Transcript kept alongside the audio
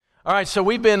All right, so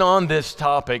we've been on this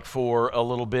topic for a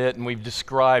little bit and we've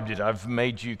described it. I've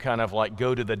made you kind of like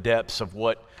go to the depths of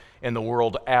what in the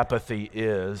world apathy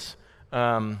is.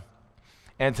 And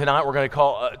tonight we're going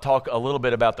to talk a little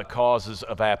bit about the causes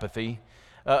of apathy.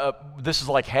 This is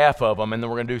like half of them, and then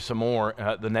we're going to do some more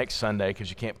the next Sunday because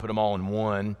you can't put them all in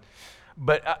one.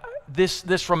 But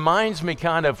this reminds me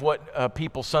kind of what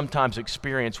people sometimes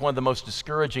experience. One of the most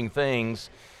discouraging things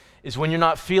is when you're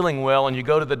not feeling well and you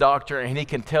go to the doctor and he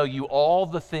can tell you all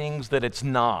the things that it's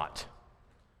not.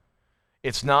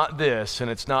 It's not this,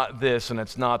 and it's not this, and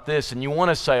it's not this. And you want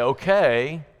to say,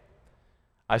 okay,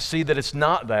 I see that it's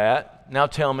not that. Now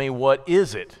tell me, what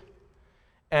is it?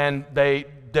 And they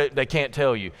can't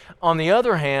tell you. On the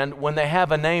other hand, when they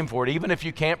have a name for it, even if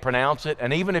you can't pronounce it,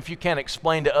 and even if you can't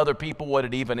explain to other people what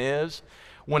it even is,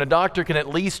 when a doctor can at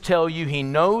least tell you he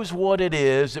knows what it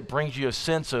is, it brings you a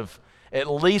sense of at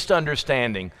least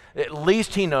understanding. At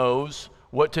least he knows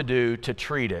what to do to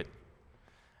treat it.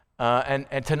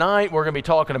 And tonight we're going to be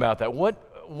talking about that.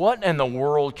 What in the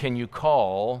world can you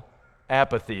call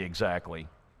apathy exactly?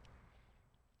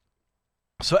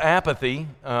 So apathy,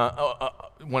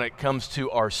 when it comes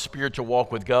to our spiritual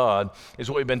walk with God, is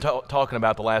what we've been talking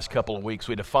about the last couple of weeks.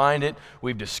 We defined it,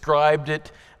 we've described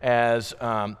it as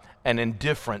an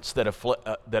indifference that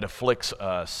afflicts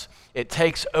us. It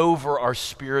takes over our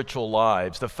spiritual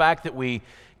lives. The fact that we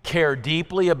care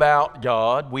deeply about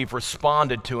God, we've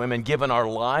responded to Him and given our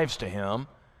lives to Him,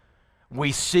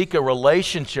 we seek a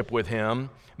relationship with Him,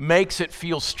 makes it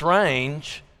feel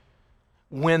strange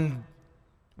when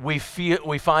we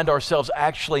find ourselves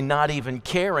actually not even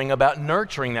caring about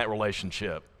nurturing that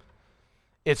relationship.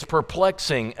 It's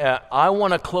perplexing. I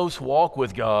want a close walk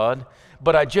with God,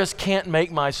 but I just can't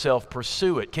make myself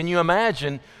pursue it. Can you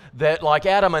imagine that, like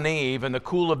Adam and Eve in the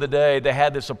cool of the day, they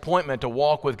had this appointment to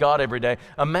walk with God every day?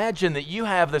 Imagine that you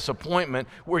have this appointment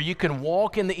where you can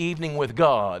walk in the evening with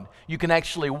God. You can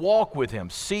actually walk with Him,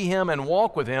 see Him and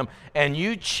walk with Him, and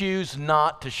you choose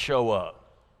not to show up.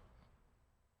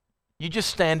 You just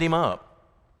stand Him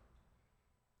up.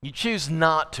 You choose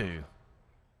not to.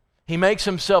 He makes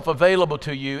Himself available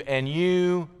to you, and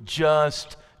you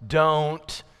just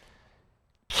don't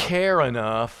care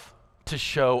enough to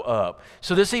show up.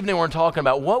 So this evening we're talking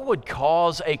about what would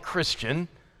cause a Christian,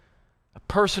 a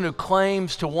person who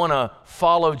claims to want to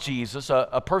follow Jesus,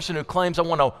 a person who claims I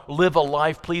want to live a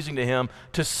life pleasing to Him,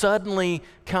 to suddenly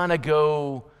kind of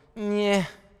go, yeah,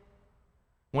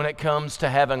 when it comes to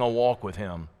having a walk with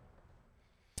Him.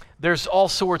 There's all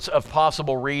sorts of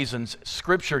possible reasons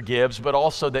Scripture gives, but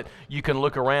also that you can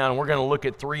look around. We're going to look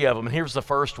at three of them, and here's the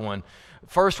first one.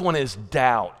 First one is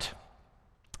doubt.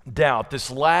 Doubt,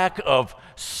 this lack of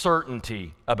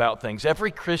certainty about things. Every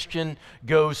Christian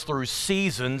goes through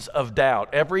seasons of doubt.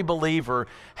 Every believer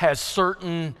has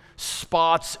certain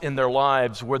spots in their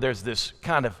lives where there's this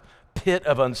kind of pit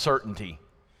of uncertainty.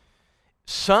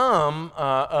 Some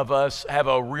of us have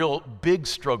a real big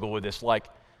struggle with this, like,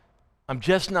 I'm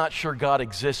just not sure God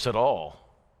exists at all.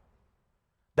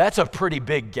 That's a pretty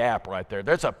big gap right there.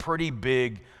 That's a pretty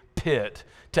big pit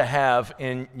to have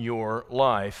in your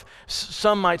life.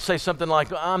 Some might say something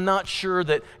like, I'm not sure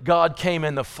that God came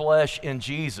in the flesh in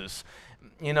Jesus.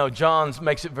 You know, John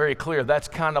makes it very clear that's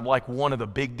kind of like one of the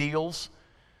big deals.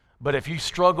 But if you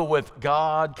struggle with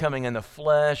God coming in the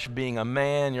flesh, being a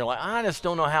man, you're like, I just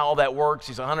don't know how all that works.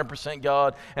 He's 100%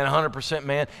 God and 100%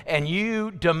 man. And you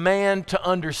demand to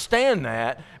understand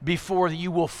that before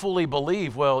you will fully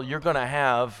believe, well, you're going to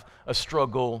have a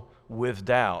struggle with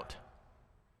doubt.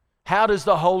 How does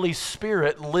the Holy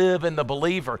Spirit live in the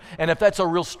believer? And if that's a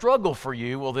real struggle for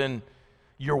you, well, then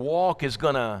your walk is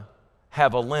going to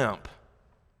have a limp.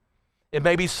 It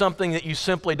may be something that you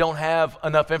simply don't have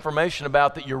enough information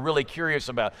about that you're really curious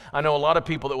about. I know a lot of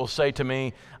people that will say to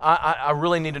me, I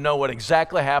really need to know what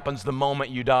exactly happens the moment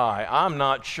you die. I'm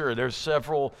not sure. There's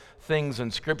several things in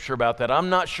Scripture about that. I'm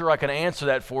not sure I can answer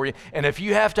that for you. And if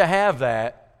you have to have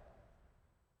that,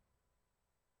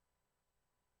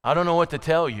 I don't know what to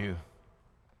tell you.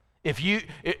 If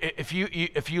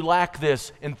you lack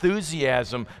this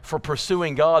enthusiasm for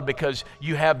pursuing God because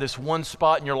you have this one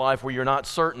spot in your life where you're not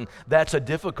certain, that's a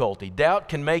difficulty. Doubt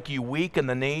can make you weak in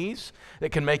the knees.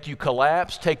 It can make you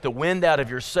collapse, take the wind out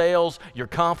of your sails. Your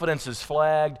confidence is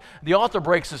flagged. The author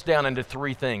breaks this down into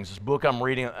three things. This book I'm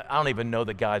reading, I don't even know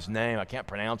the guy's name. I can't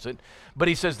pronounce it. But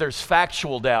he says there's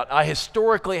factual doubt. I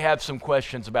historically have some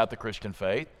questions about the Christian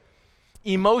faith.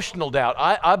 Emotional doubt.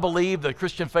 I believe the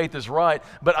Christian faith is right,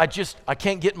 but I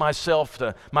can't get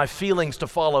my feelings to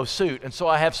follow suit. And so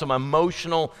I have some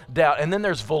emotional doubt. And then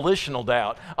there's volitional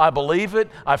doubt. I believe it,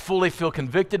 I fully feel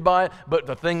convicted by it, but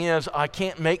the thing is, I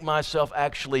can't make myself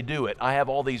actually do it. I have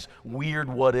all these weird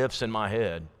what ifs in my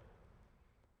head.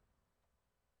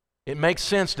 It makes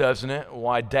sense, doesn't it,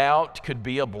 why doubt could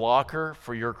be a blocker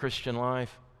for your Christian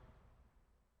life?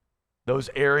 Those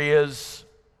areas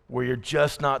where you're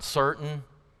just not certain.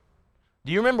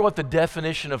 Do you remember what the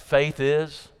definition of faith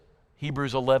is?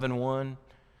 Hebrews 11:1.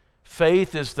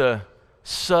 Faith is the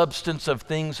substance of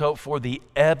things hoped for, the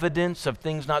evidence of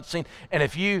things not seen. And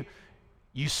if you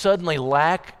suddenly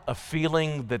lack a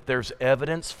feeling that there's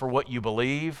evidence for what you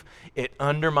believe, it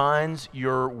undermines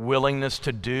your willingness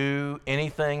to do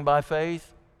anything by faith.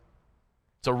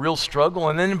 It's a real struggle.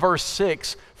 And then in verse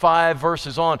 6, 5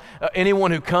 verses on,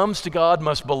 anyone who comes to God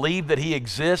must believe that He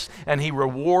exists and He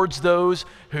rewards those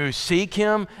who seek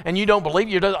Him. And you don't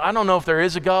believe, I don't know if there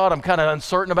is a God. I'm kind of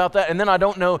uncertain about that. And then I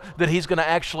don't know that He's going to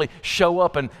actually show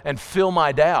up and fill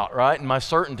my doubt, right, and my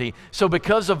certainty. So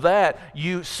because of that,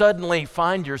 you suddenly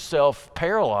find yourself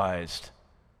paralyzed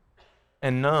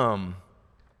and numb.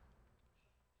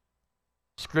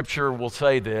 Scripture will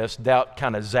say this: doubt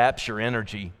kind of zaps your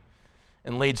energy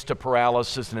and leads to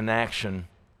paralysis and inaction.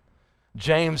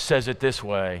 James says it this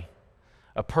way: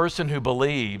 a person who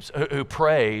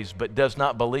prays but does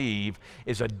not believe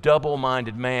is a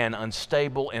double-minded man,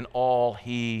 unstable in all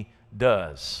he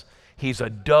does. He's a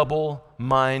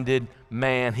double-minded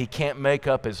man. He can't make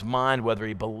up his mind whether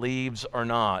he believes or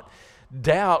not.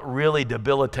 Doubt really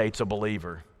debilitates a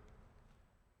believer.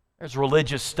 There's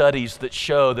religious studies that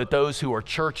show that those who are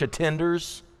church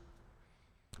attenders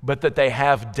but that they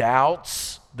have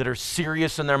doubts that are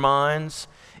serious in their minds,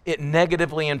 it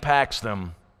negatively impacts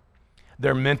them.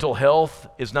 Their mental health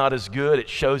is not as good. It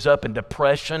shows up in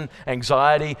depression,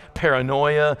 anxiety,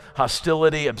 paranoia,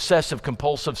 hostility,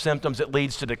 obsessive-compulsive symptoms. It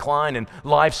leads to decline in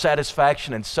life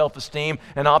satisfaction and self-esteem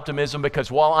and optimism,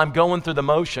 because while I'm going through the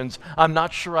motions, I'm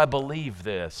not sure I believe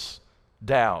this.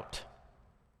 Doubt.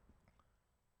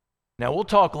 Now, we'll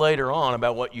talk later on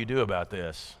about what you do about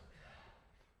this.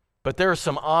 But there are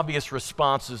some obvious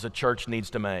responses a church needs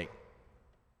to make.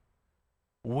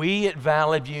 We at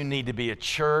Valley View need to be a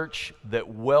church that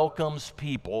welcomes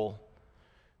people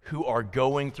who are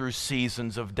going through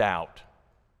seasons of doubt.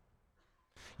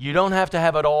 You don't have to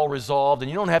have it all resolved,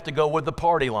 and you don't have to go with the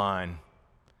party line.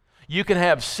 You can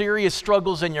have serious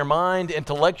struggles in your mind,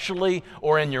 intellectually,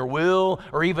 or in your will,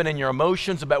 or even in your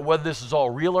emotions about whether this is all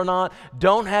real or not.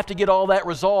 Don't have to get all that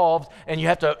resolved, and you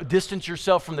have to distance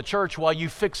yourself from the church while you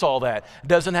fix all that. It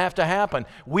doesn't have to happen.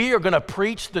 We are going to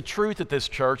preach the truth at this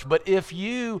church, but if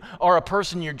you are a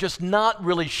person you're just not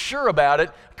really sure about it,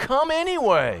 come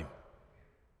anyway.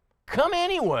 Come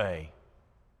anyway.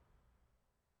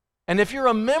 And if you're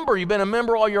a member, you've been a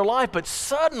member all your life, but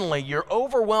suddenly you're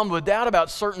overwhelmed with doubt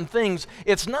about certain things,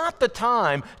 it's not the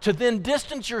time to then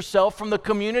distance yourself from the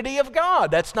community of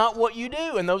God. That's not what you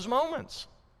do in those moments.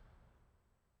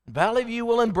 Valley View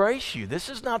will embrace you. This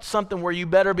is not something where you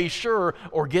better be sure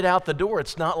or get out the door.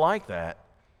 It's not like that.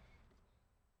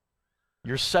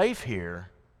 You're safe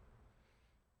here.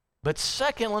 But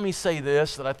second, let me say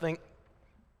this that I think,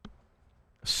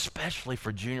 especially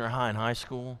for junior high and high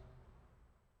school,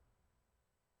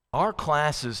 our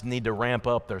classes need to ramp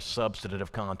up their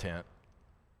substantive content.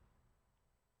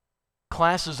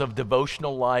 Classes of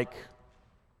devotional-like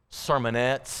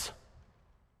sermonettes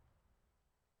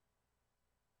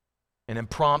and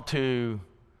impromptu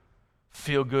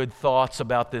feel-good thoughts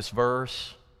about this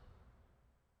verse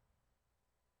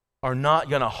are not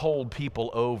going to hold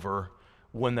people over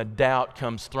when the doubt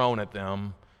comes thrown at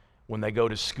them when they go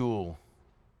to school.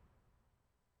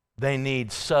 They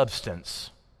need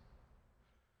substance.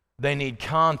 They need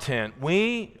content.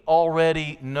 We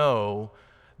already know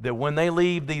that when they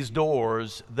leave these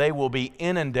doors, they will be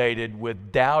inundated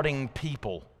with doubting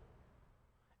people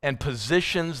and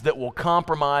positions that will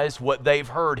compromise what they've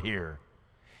heard here.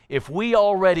 If we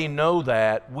already know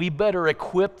that, we better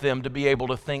equip them to be able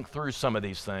to think through some of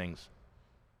these things.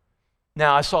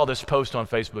 Now, I saw this post on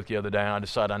Facebook the other day, and I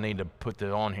decided I need to put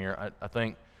that on here. I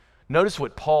think, notice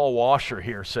what Paul Washer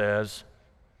here says.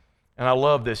 And I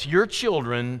love this. Your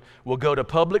children will go to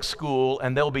public school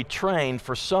and they'll be trained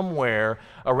for somewhere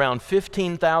around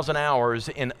 15,000 hours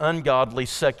in ungodly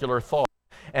secular thought.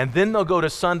 And then they'll go to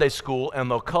Sunday school and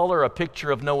they'll color a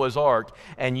picture of Noah's Ark,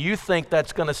 and you think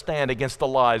that's going to stand against the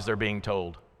lies they're being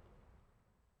told.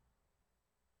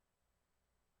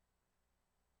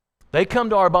 They come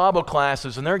to our Bible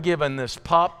classes and they're given this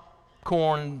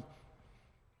popcorn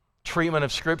treatment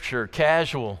of Scripture,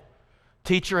 casual.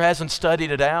 Teacher hasn't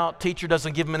studied it out. Teacher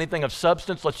doesn't give them anything of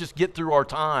substance. Let's just get through our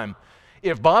time.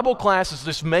 If Bible class is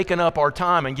just making up our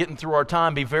time and getting through our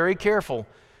time, be very careful,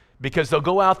 because they'll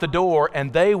go out the door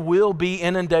and they will be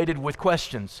inundated with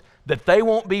questions that they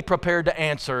won't be prepared to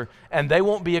answer, and they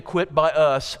won't be equipped by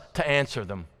us to answer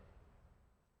them.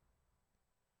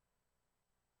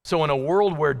 So in a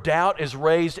world where doubt is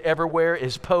raised everywhere,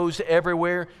 is posed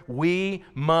everywhere, we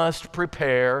must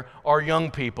prepare our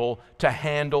young people to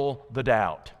handle the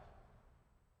doubt.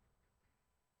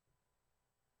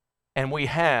 And we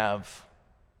have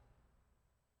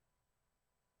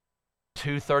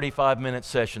 2 35-minute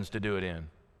sessions to do it in.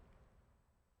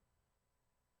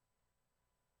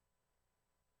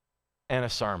 And a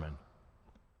sermon.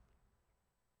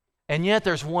 And yet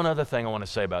there's one other thing I want to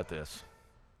say about this.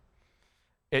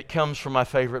 It comes from my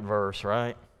favorite verse,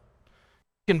 right?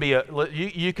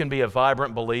 You can be a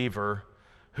vibrant believer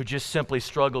who just simply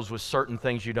struggles with certain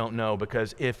things you don't know,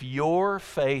 because if your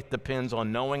faith depends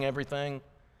on knowing everything,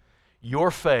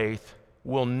 your faith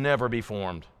will never be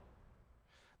formed.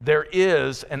 There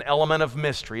is an element of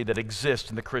mystery that exists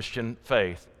in the Christian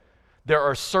faith. There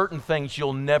are certain things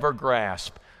you'll never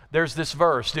grasp. There's this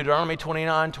verse, Deuteronomy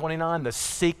 29:29, the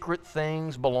secret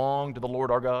things belong to the Lord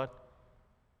our God.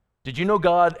 Did you know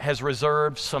God has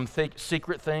reserved some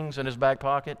secret things in His back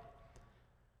pocket?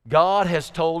 God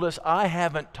has told us, I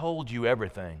haven't told you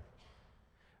everything.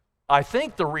 I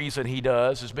think the reason He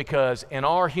does is because in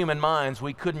our human minds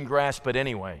we couldn't grasp it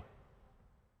anyway.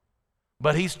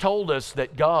 But He's told us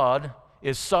that God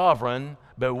is sovereign,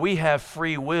 but we have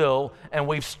free will, and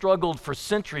we've struggled for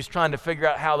centuries trying to figure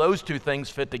out how those two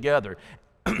things fit together.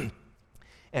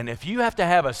 And if you have to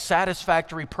have a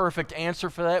satisfactory, perfect answer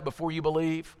for that before you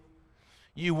believe,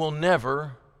 you will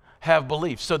never have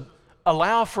belief. So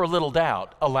allow for a little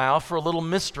doubt, allow for a little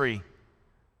mystery,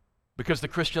 because the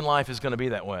Christian life is going to be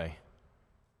that way.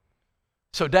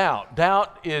 So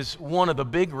doubt is one of the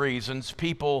big reasons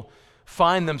people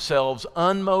find themselves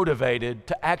unmotivated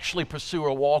to actually pursue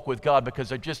a walk with God,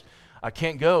 because I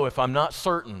can't go if I'm not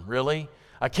certain, really.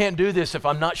 I can't do this if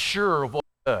I'm not sure of what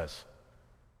He does.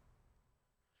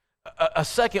 A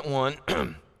second one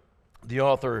the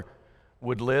author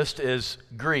would list is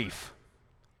grief.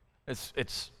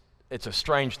 It's a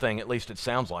strange thing, at least it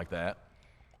sounds like that.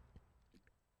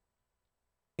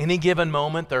 Any given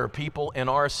moment, there are people in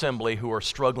our assembly who are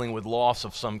struggling with loss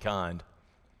of some kind.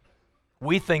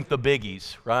 We think the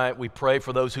biggies, right? We pray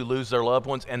for those who lose their loved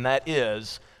ones, and that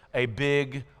is a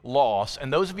big loss.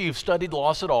 And those of you who've studied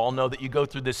loss at all know that you go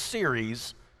through this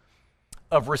series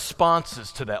of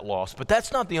responses to that loss. But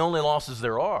that's not the only losses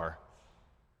there are.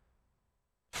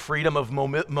 Freedom of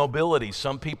mobility.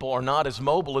 Some people are not as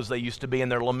mobile as they used to be,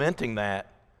 and they're lamenting that.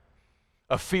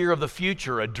 A fear of the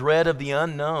future, a dread of the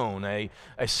unknown,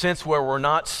 a sense where we're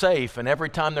not safe. And every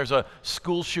time there's a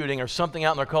school shooting or something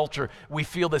out in our culture, we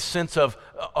feel this sense of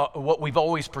what we've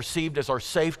always perceived as our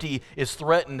safety is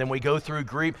threatened, and we go through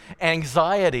grief.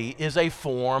 Anxiety is a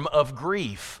form of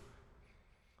grief.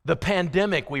 The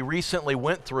pandemic we recently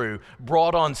went through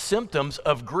brought on symptoms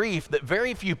of grief that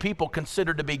very few people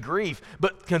consider to be grief.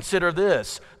 But consider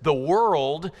this, the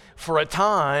world for a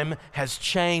time has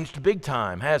changed big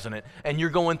time, hasn't it? And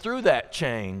you're going through that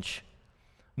change.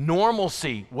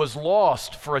 Normalcy was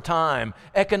lost for a time.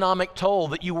 Economic toll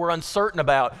that you were uncertain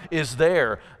about is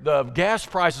there. The gas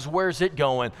prices, where's it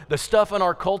going? The stuff in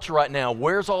our culture right now,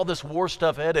 where's all this war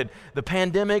stuff headed? The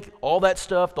pandemic, all that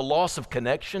stuff, the loss of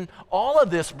connection, all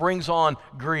of this brings on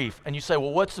grief. And you say,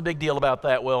 well, what's the big deal about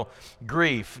that? Well,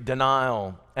 grief,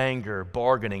 denial, anger,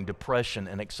 bargaining, depression,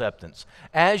 and acceptance.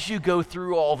 As you go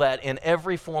through all that in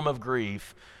every form of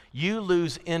grief, you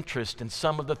lose interest in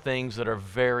some of the things that are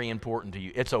very important to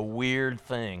you. It's a weird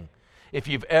thing. If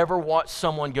you've ever watched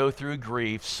someone go through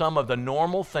grief, some of the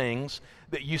normal things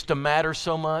that used to matter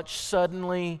so much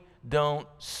suddenly don't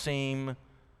seem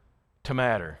to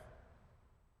matter.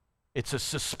 It's a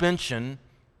suspension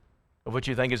of what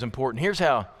you think is important. Here's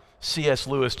how C.S.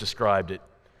 Lewis described it.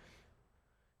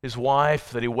 His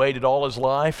wife that he waited all his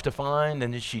life to find,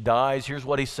 and as she dies, here's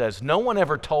what he says: "No one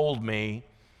ever told me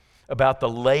about the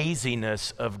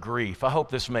laziness of grief." I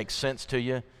hope this makes sense to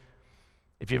you.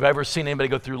 If you've ever seen anybody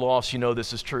go through loss, you know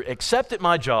this is true. "Except at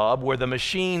my job, where the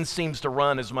machine seems to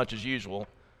run as much as usual,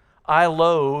 I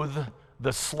loathe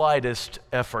the slightest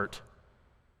effort.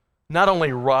 Not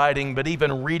only writing, but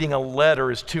even reading a letter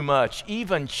is too much,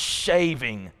 even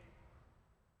shaving."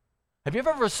 Have you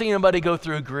ever seen anybody go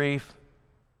through grief?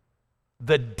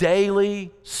 The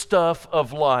daily stuff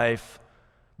of life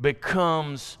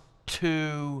becomes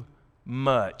too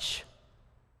much.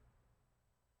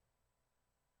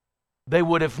 they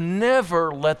would have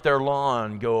never let their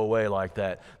lawn go away like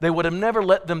that. They would have never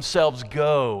let themselves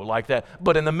go like that.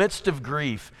 But in the midst of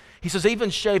grief, he says, even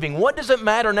shaving, what does it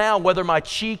matter now whether my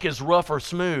cheek is rough or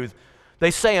smooth? They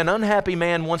say an unhappy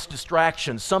man wants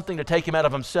distraction, something to take him out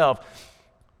of himself.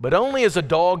 But only as a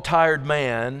dog-tired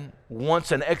man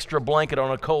wants an extra blanket on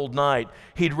a cold night,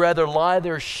 he'd rather lie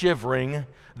there shivering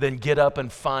than get up and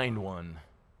find one.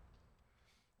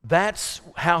 That's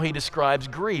how he describes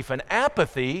grief. And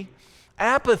apathy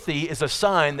is a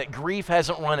sign that grief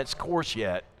hasn't run its course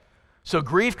yet. So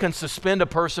grief can suspend a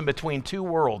person between two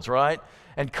worlds, right?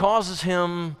 And causes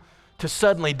him to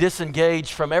suddenly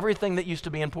disengage from everything that used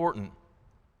to be important.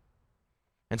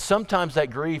 And sometimes that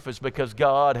grief is because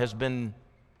God has been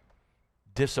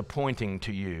disappointing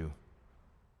to you.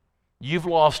 You've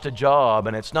lost a job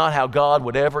and it's not how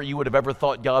you would have ever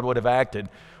thought God would have acted.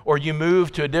 Or you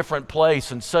move to a different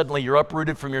place and suddenly you're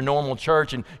uprooted from your normal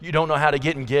church and you don't know how to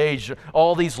get engaged.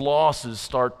 All these losses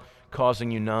start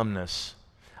causing you numbness.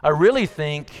 I really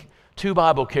think two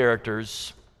Bible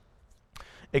characters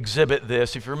exhibit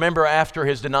this. If you remember, after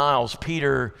his denials,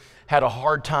 Peter had a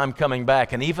hard time coming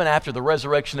back. And even after the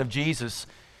resurrection of Jesus,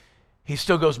 he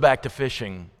still goes back to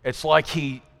fishing. It's like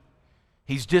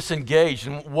he's disengaged.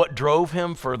 And what drove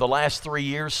him for the last 3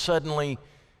 years, suddenly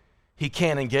he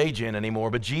can't engage in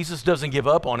anymore. But Jesus doesn't give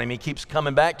up on him. He keeps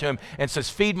coming back to him and says,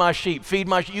 feed my sheep, feed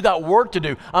my sheep. You got work to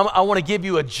do. I want to give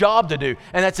you a job to do.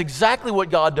 And that's exactly what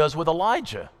God does with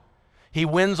Elijah. He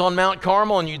wins on Mount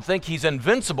Carmel, and you'd think he's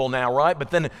invincible now, right?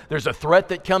 But then there's a threat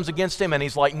that comes against him, and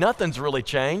he's like, nothing's really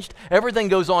changed. Everything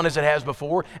goes on as it has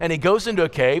before. And he goes into a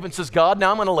cave and says, God,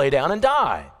 now I'm going to lay down and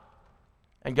die.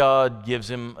 And God gives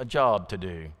him a job to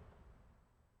do.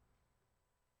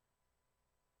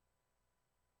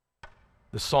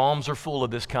 The Psalms are full of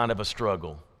this kind of a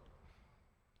struggle.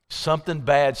 Something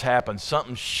bad's happened,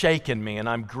 something's shaken me, and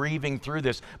I'm grieving through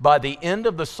this. By the end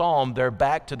of the psalm, they're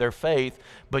back to their faith,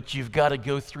 but you've got to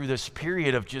go through this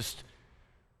period of just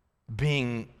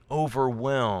being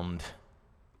overwhelmed.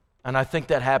 And I think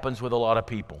that happens with a lot of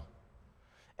people.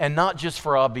 And not just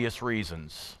for obvious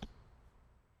reasons.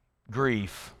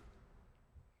 Grief.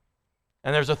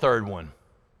 And there's a third one.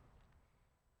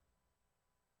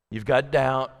 You've got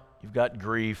doubt, you've got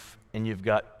grief, and you've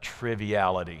got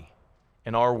triviality.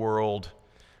 In our world,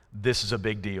 this is a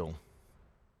big deal.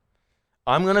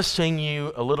 I'm going to sing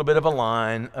you a little bit of a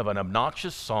line of an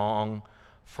obnoxious song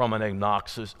from an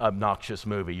obnoxious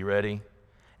movie. You ready?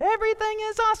 Everything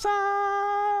is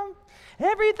awesome.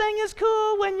 Everything is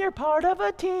cool when you're part of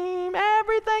a team.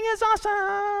 Everything is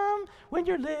awesome when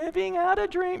you're living out a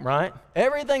dream, right?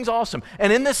 Everything's awesome.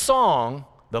 And in this song,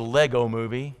 the Lego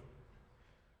Movie,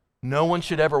 no one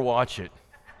should ever watch it.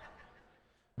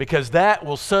 Because that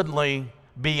will suddenly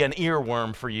be an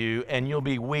earworm for you and you'll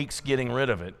be weeks getting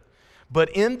rid of it. But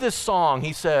in this song,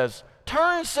 he says,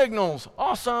 turn signals,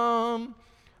 awesome.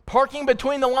 Parking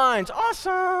between the lines,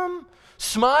 awesome.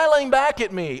 Smiling back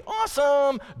at me,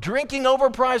 awesome. Drinking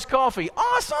overpriced coffee,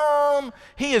 awesome.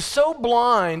 He is so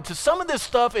blind to some of this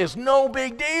stuff is no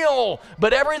big deal,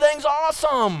 but everything's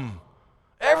awesome.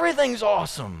 Everything's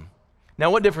awesome. Now,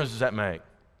 what difference does that make?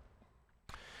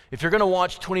 If you're going to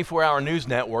watch 24-hour news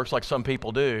networks like some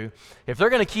people do, if they're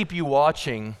going to keep you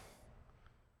watching,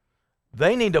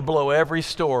 they need to blow every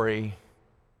story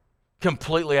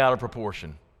completely out of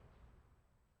proportion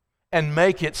and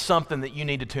make it something that you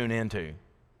need to tune into.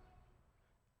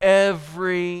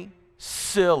 Every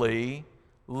silly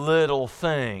little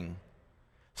thing.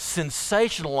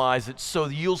 Sensationalize it so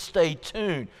you'll stay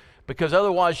tuned, because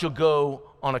otherwise you'll go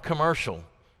on a commercial.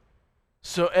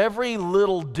 So every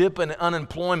little dip in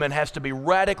unemployment has to be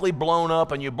radically blown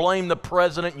up, and you blame the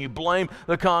president, and you blame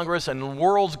the Congress, and the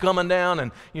world's coming down,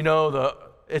 and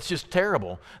it's just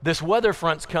terrible. This weather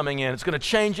front's coming in. It's going to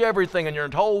change everything, and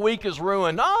your whole week is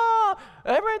ruined.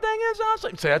 Everything is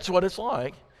awesome. See, that's what it's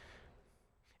like.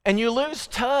 And you lose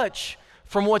touch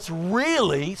from what's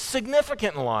really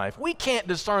significant in life. We can't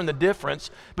discern the difference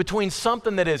between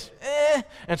something that is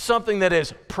and something that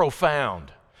is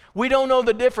profound. We don't know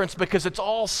the difference because it's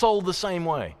all sold the same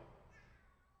way.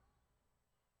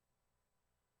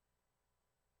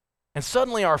 And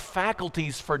suddenly our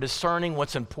faculties for discerning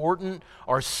what's important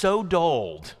are so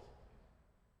dulled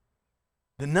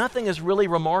that nothing is really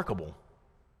remarkable.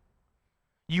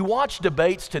 You watch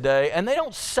debates today and they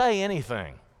don't say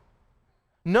anything.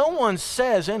 No one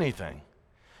says anything.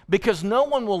 Because no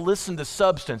one will listen to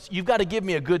substance. You've got to give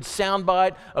me a good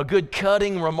soundbite, a good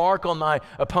cutting remark on my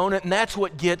opponent, and that's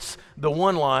what gets the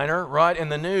one-liner, right, in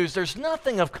the news. There's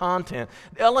nothing of content.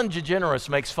 Ellen DeGeneres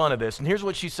makes fun of this, and here's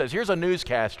what she says. Here's a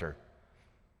newscaster.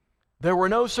 There were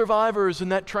no survivors in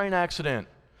that train accident.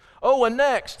 Oh, and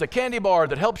next, the candy bar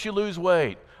that helps you lose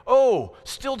weight. Oh,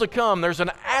 still to come, there's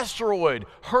an asteroid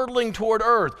hurtling toward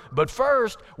Earth. But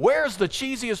first, where's the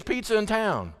cheesiest pizza in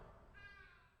town?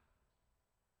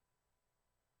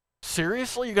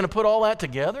 Seriously? You're going to put all that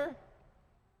together?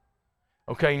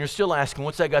 Okay, and you're still asking,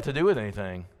 what's that got to do with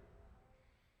anything?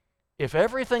 If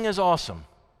everything is awesome,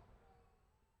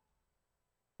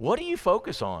 what do you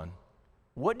focus on?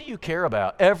 What do you care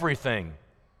about? Everything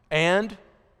and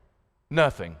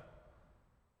nothing.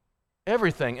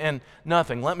 Everything and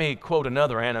nothing. Let me quote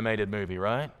another animated movie,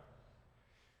 right?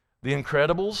 The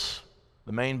Incredibles,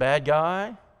 the main bad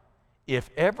guy. If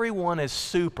everyone is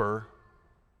super,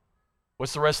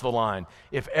 what's the rest of the line?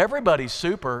 If everybody's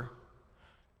super,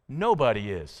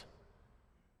 nobody is.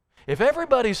 If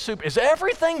everybody's super, is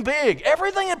everything big,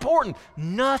 everything important?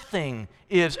 Nothing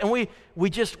is. And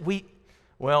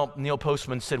well, Neil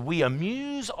Postman said, we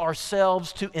amuse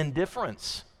ourselves to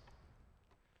indifference,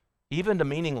 even to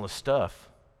meaningless stuff.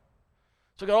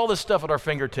 So we got all this stuff at our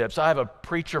fingertips. I have a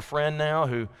preacher friend now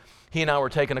who, he and I were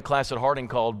taking a class at Harding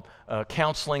called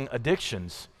Counseling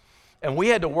Addictions. And we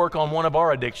had to work on one of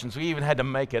our addictions. We even had to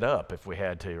make it up if we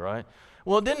had to, right?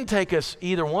 Well, it didn't take us,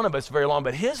 either one of us, very long,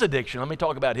 but his addiction, let me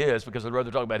talk about his because I'd rather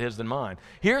talk about his than mine.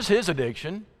 Here's his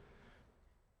addiction.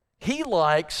 He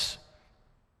likes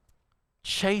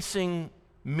chasing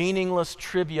meaningless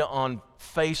trivia on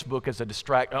Facebook as a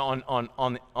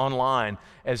online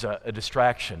as a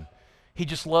distraction. He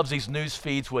just loves these news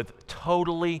feeds with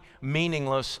totally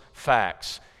meaningless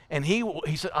facts. And he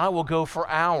said, I will go for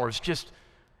hours just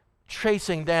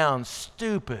chasing down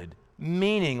stupid,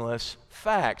 meaningless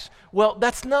facts. Well,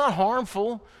 that's not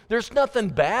harmful. There's nothing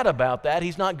bad about that.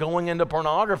 He's not going into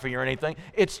pornography or anything.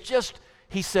 It's just,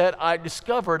 he said, I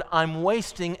discovered I'm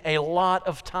wasting a lot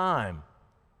of time.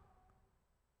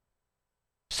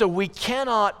 So we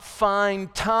cannot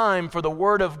find time for the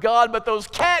Word of God, but those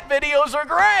cat videos are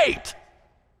great.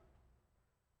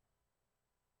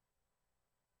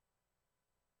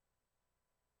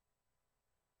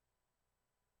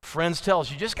 Friends tell us,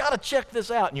 you just got to check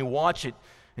this out, and you watch it,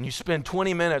 and you spend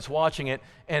 20 minutes watching it,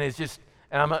 and it's just,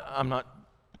 and I'm not,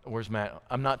 where's Matt?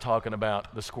 I'm not talking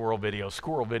about the squirrel video.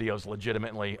 Squirrel video is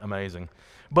legitimately amazing.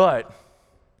 But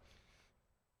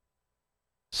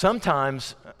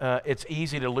sometimes it's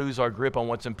easy to lose our grip on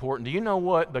what's important. Do you know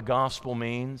what the gospel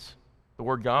means? The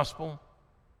word gospel?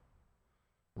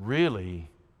 Really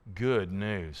good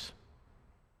news.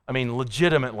 I mean,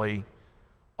 legitimately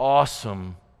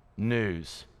awesome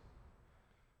news.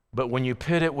 But when you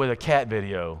pit it with a cat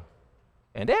video,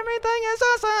 and everything is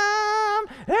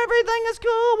awesome, everything is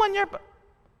cool when you're...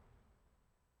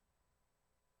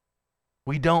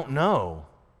 We don't know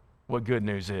what good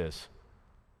news is.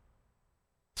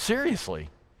 Seriously.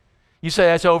 You say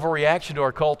that's overreaction to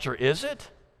our culture. Is it?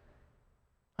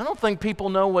 I don't think people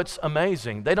know what's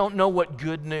amazing. They don't know what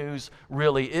good news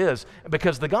really is.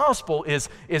 Because the gospel is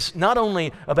not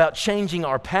only about changing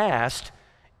our past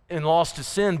and lost to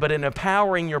sin, but in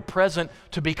empowering your present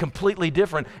to be completely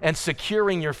different and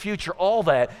securing your future, all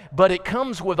that. But it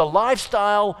comes with a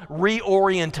lifestyle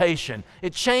reorientation.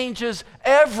 It changes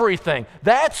everything.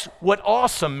 That's what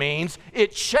awesome means.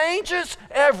 It changes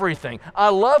everything. I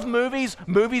love movies.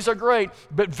 Movies are great,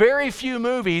 but very few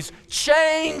movies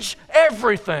change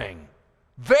everything.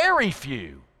 Very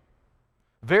few.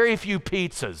 Very few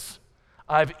pizzas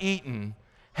I've eaten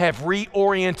have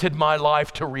reoriented my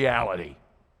life to reality.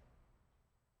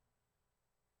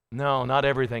 No, not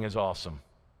everything is awesome.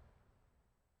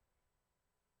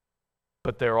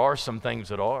 But there are some things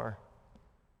that are.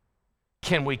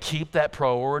 Can we keep that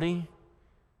priority?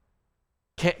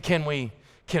 Can we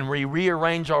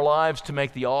rearrange our lives to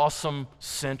make the awesome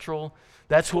central?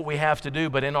 That's what we have to do.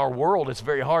 But in our world, it's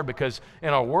very hard because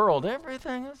in our world,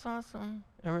 everything is awesome.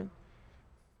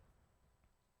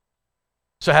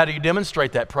 So how do you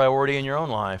demonstrate that priority in your own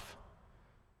life?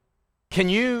 Can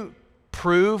you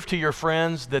prove to your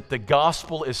friends that the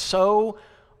gospel is so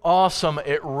awesome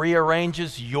it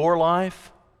rearranges your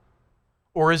life?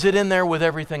 Or is it in there with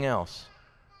everything else?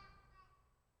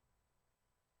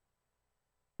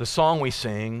 The song we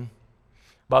sing,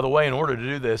 by the way, in order to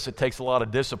do this, it takes a lot of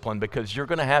discipline because you're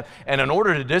going to have, and in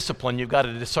order to discipline, you've got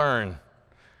to discern.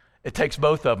 It takes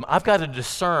both of them. I've got to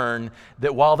discern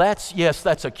that while that's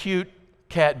a cute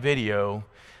cat video,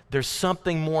 there's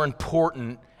something more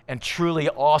important and truly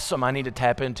awesome I need to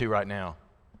tap into right now.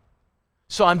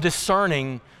 So I'm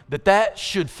discerning that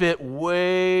should fit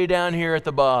way down here at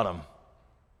the bottom.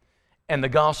 And the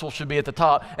gospel should be at the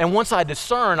top. And once I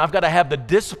discern, I've got to have the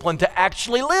discipline to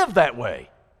actually live that way.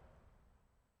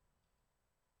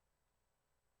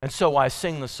 And so I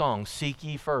sing the song, seek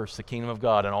ye first the kingdom of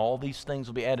God, and all these things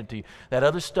will be added to you. That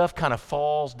other stuff kind of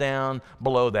falls down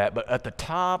below that, but at the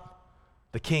top,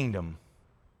 the kingdom.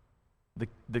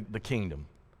 The kingdom.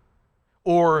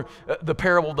 Or the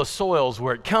parable of the soils,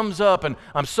 where it comes up and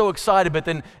I'm so excited, but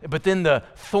then the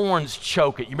thorns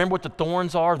choke it. You remember what the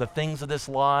thorns are? The things of this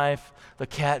life, the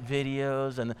cat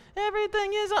videos, and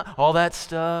everything is all that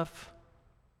stuff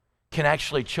can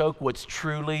actually choke what's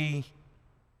truly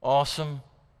awesome.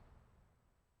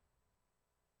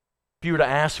 If you were to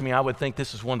ask me, I would think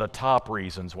this is one of the top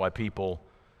reasons why people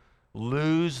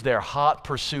lose their hot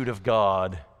pursuit of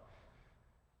God,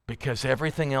 because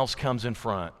everything else comes in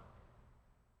front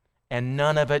and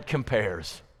none of it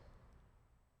compares.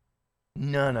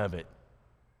 None of it.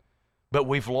 But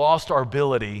we've lost our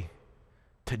ability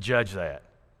to judge that.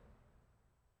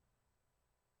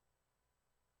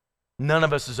 None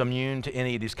of us is immune to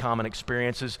any of these common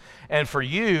experiences. And for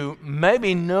you,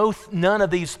 maybe none of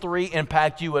these three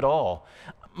impact you at all.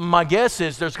 My guess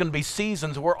is there's going to be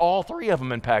seasons where all three of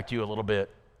them impact you a little bit.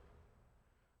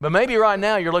 But maybe right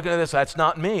now you're looking at this, that's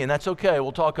not me, and that's okay.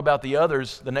 We'll talk about the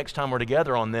others the next time we're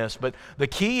together on this. But the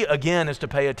key, again, is to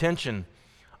pay attention.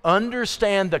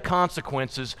 Understand the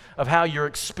consequences of how your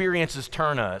experiences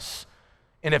turn us.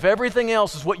 And if everything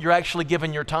else is what you're actually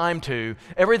giving your time to,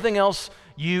 everything else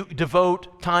you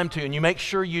devote time to, and you make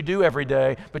sure you do every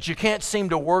day, but you can't seem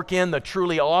to work in the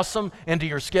truly awesome into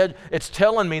your schedule, it's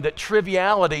telling me that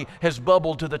triviality has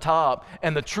bubbled to the top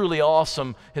and the truly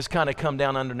awesome has kind of come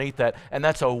down underneath that. And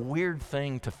that's a weird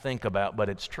thing to think about, but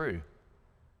it's true.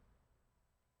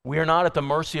 We are not at the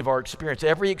mercy of our experience.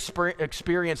 Every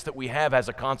experience that we have has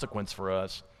a consequence for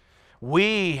us.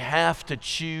 We have to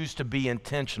choose to be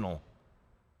intentional.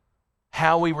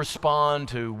 How we respond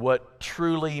to what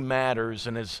truly matters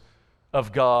and is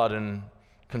of God and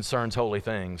concerns holy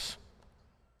things.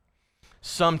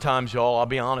 Sometimes, y'all, I'll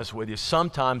be honest with you,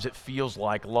 sometimes it feels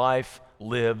like life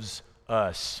lives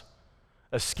us.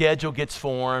 A schedule gets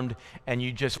formed and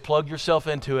you just plug yourself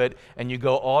into it and you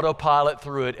go autopilot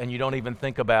through it and you don't even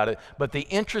think about it. But the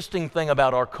interesting thing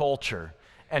about our culture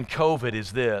and COVID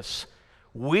is this.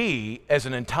 We, as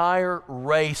an entire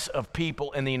race of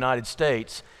people in the United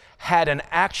States, had an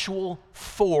actual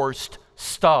forced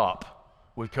stop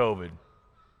with COVID.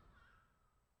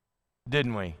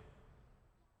 Didn't we?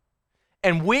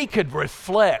 And we could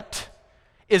reflect.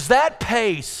 Is that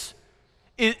pace,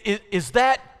 is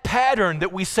that pattern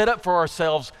that we set up for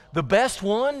ourselves the best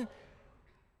one?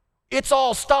 It's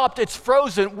all stopped, it's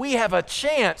frozen. We have a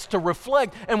chance to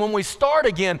reflect. And when we start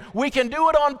again, we can do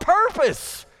it on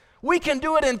purpose. We can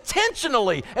do it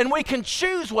intentionally, and we can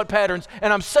choose what patterns.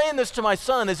 And I'm saying this to my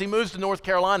son as he moves to North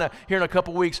Carolina here in a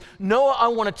couple weeks. Noah, I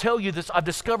want to tell you this. I've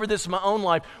discovered this in my own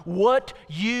life. What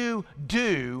you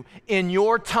do in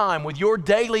your time, with your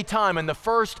daily time in the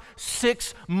first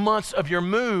 6 months of your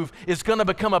move is going to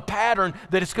become a pattern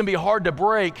that it's going to be hard to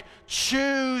break.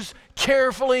 Choose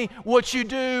carefully what you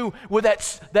do with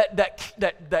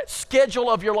that schedule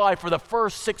of your life for the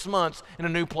first 6 months in a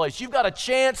new place. You've got a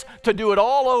chance to do it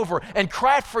all over and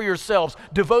craft for yourselves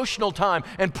devotional time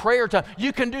and prayer time.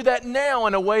 You can do that now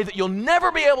in a way that you'll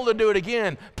never be able to do it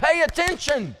again. Pay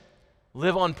attention.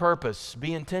 Live on purpose.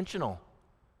 Be intentional.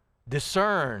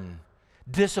 Discern.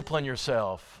 Discipline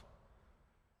yourself.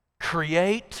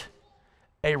 Create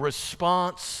a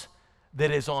response that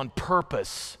is on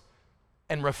purpose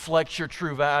and reflects your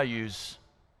true values.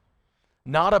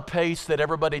 Not a pace that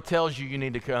everybody tells you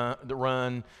need to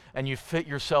run and you fit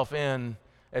yourself in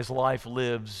as life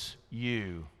lives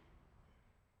you.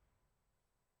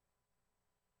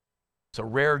 It's a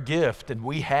rare gift and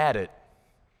we had it.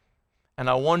 And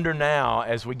I wonder now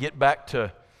as we get back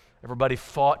to, everybody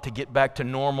fought to get back to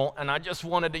normal, and I just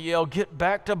wanted to yell, get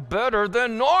back to better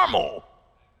than normal.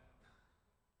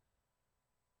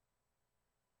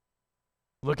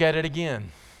 Look at it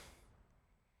again.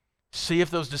 See if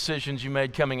those decisions you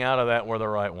made coming out of that were the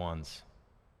right ones.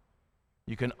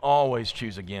 You can always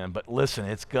choose again, but listen,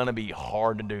 it's going to be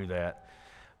hard to do that.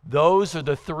 Those are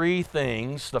the three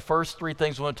things, the first three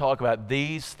things we want to talk about.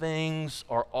 These things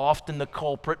are often the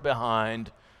culprit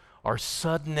behind our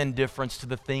sudden indifference to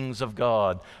the things of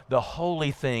God, the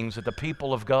holy things that the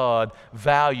people of God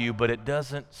value, but it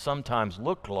doesn't sometimes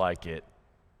look like it.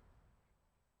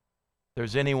 If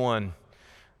there's anyone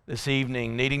this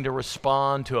evening needing to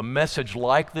respond to a message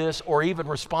like this, or even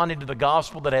responding to the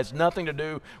gospel that has nothing to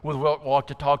do with what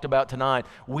we talked about tonight,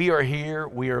 we are here,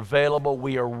 we are available,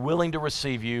 we are willing to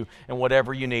receive you and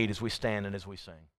whatever you need as we stand and as we sing.